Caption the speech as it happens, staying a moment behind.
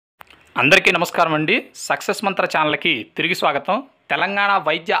అందరికీ నమస్కారం అండి. సక్సెస్ మంత్ర ఛానల్కి తిరిగి స్వాగతం. తెలంగాణ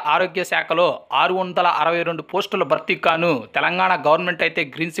వైద్య ఆరోగ్య శాఖలో 662 పోస్టుల భర్తీకి గాను తెలంగాణ గవర్నమెంట్ అయితే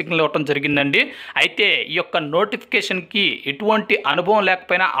గ్రీన్ సిగ్నల్ ఇవ్వడం జరిగిందండి. అయితే ఈ యొక్క నోటిఫికేషన్కి ఎటువంటి అనుభవం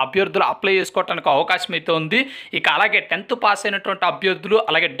లేకపోయినా అభ్యర్థులు అప్లై చేసుకోవడానికి అవకాశం అయితే ఉంది. ఇక అలాగే 10th పాస్ అయినటువంటి అభ్యర్థులు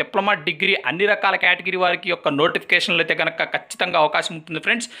అలాగే డిప్లొమా డిగ్రీ అన్ని రకాల కేటగిరీ వారికి యొక్క నోటిఫికేషన్లు అయితే కనుక ఖచ్చితంగా అవకాశం ఉంటుంది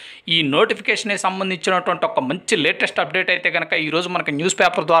ఫ్రెండ్స్. ఈ నోటిఫికేషన్ సంబంధించినటువంటి ఒక మంచి లేటెస్ట్ అప్డేట్ అయితే కనుక ఈరోజు మనకి న్యూస్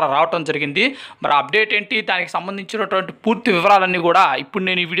పేపర్ ద్వారా రావడం జరిగింది. మరి అప్డేట్ ఏంటి, దానికి సంబంధించినటువంటి పూర్తి వివరాలన్నీ కూడా ఇప్పుడు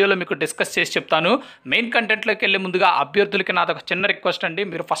నేను ఈ వీడియోలో మీకు డిస్కస్ చేసి చెప్తాను. మెయిన్ కంటెంట్లోకి వెళ్ళే ముందుగా అభ్యర్థులకి నాదొక చిన్న రిక్వెస్ట్ అండి.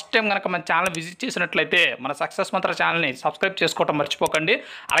 మీరు ఫస్ట్ టైం కనుక మన ఛానల్ విజిట్ చేసినట్లయితే మన సక్సెస్ మంత్ర ఛానల్ని సబ్స్క్రైబ్ చేసుకోవడం మర్చిపోకండి.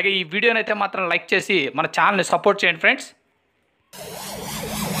 అలాగే ఈ వీడియోని అయితే మాత్రం లైక్ చేసి మన ఛానల్ని సపోర్ట్ చేయండి ఫ్రెండ్స్.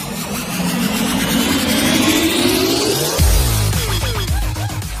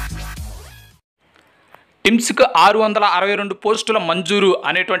 టిమ్స్కు 662 పోస్టుల మంజూరు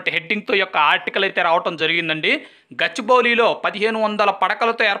అనేటువంటి హెడ్డింగ్తో యొక్క ఆర్టికల్ అయితే రావటం జరిగిందండి. గచ్చిబౌలిలో 1500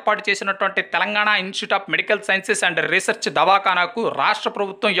 పడకలతో ఏర్పాటు చేసినటువంటి Telangana institute of medical sciences and research దవాఖానాకు రాష్ట్ర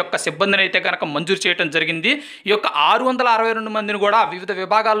ప్రభుత్వం యొక్క సిబ్బందిని అయితే కనుక మంజూరు చేయడం జరిగింది. ఈ యొక్క 662 మందిని కూడా వివిధ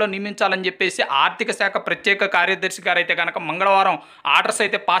విభాగాల్లో నియమించాలని చెప్పేసి ఆర్థిక శాఖ ప్రత్యేక కార్యదర్శి గారు అయితే కనుక మంగళవారం ఆర్డర్స్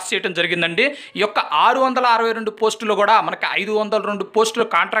అయితే పాస్ చేయడం జరిగిందండి. ఈ యొక్క 662 పోస్టులు కూడా మనకి 502 పోస్టులు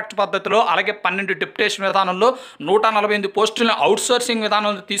కాంట్రాక్ట్ పద్ధతిలో, అలాగే 12 డిప్యుటేషన్ విధానంలో, 148 పోస్టులను అవుట్ సోర్సింగ్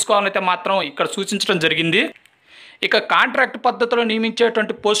విధానంలో తీసుకోవాలైతే మాత్రం ఇక్కడ సూచించడం జరిగింది. ఇక కాంట్రాక్ట్ పద్ధతిలో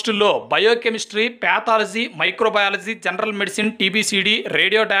నియమించేటువంటి పోస్టుల్లో biochemistry, pathology, microbiology, general medicine, టీబీసీడీ,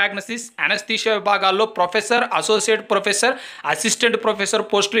 radio diagnosis, anaesthesia విభాగాల్లో professor, associate professor, assistant professor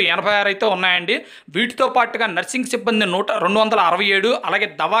పోస్టులు 86 అయితే ఉన్నాయండి. వీటితో పాటుగా నర్సింగ్ సిబ్బంది 267, అలాగే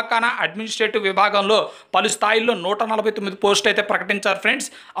దవాఖానా అడ్మినిస్ట్రేటివ్ విభాగంలో పలు స్థాయిల్లో 149 పోస్టులు అయితే ప్రకటించారు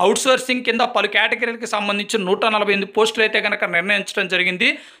ఫ్రెండ్స్. అవుట్ సోర్సింగ్ కింద పలు కేటగిరీలకు సంబంధించి 148 పోస్టులు అయితే కనుక నిర్ణయించడం జరిగింది.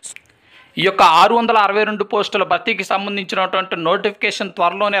 ఈ యొక్క 662 పోస్టుల భర్తీకి సంబంధించినటువంటి నోటిఫికేషన్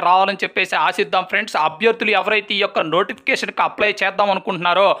త్వరలోనే రావాలని చెప్పేసి ఆశిద్దాం ఫ్రెండ్స్. అభ్యర్థులు ఎవరైతే ఈ యొక్క నోటిఫికేషన్కి అప్లై చేద్దాం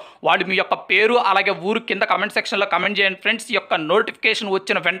అనుకుంటున్నారో వాళ్ళు మీ యొక్క పేరు అలాగే ఊరు కింద కమెంట్ సెక్షన్లో కమెంట్ చేయండి ఫ్రెండ్స్. ఈ యొక్క నోటిఫికేషన్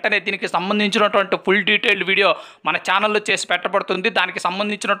వచ్చిన వెంటనే దీనికి సంబంధించినటువంటి ఫుల్ డీటెయిల్డ్ వీడియో మన ఛానల్లో చేసి పెట్టబడుతుంది. దానికి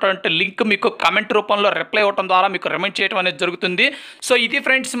సంబంధించినటువంటి లింక్ మీకు కమెంట్ రూపంలో రిప్లై ఇవ్వడం ద్వారా మీకు రిమైండ్ చేయడం అనేది జరుగుతుంది. సో ఇది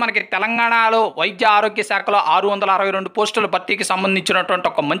ఫ్రెండ్స్, మనకి తెలంగాణలో వైద్య ఆరోగ్య శాఖలో 662 పోస్టుల భర్తీకి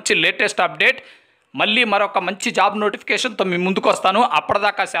సంబంధించినటువంటి ఒక మంచి లేటెస్ట్ అప్డేట్. మళ్ళీ మరొక మంచి జాబ్ నోటిఫికేషన్తో మీ ముందుకు వస్తాను.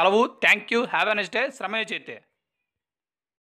 అప్పటిదాకా సెలవు. Thank you. Have a nice day. శ్రమే చేతే.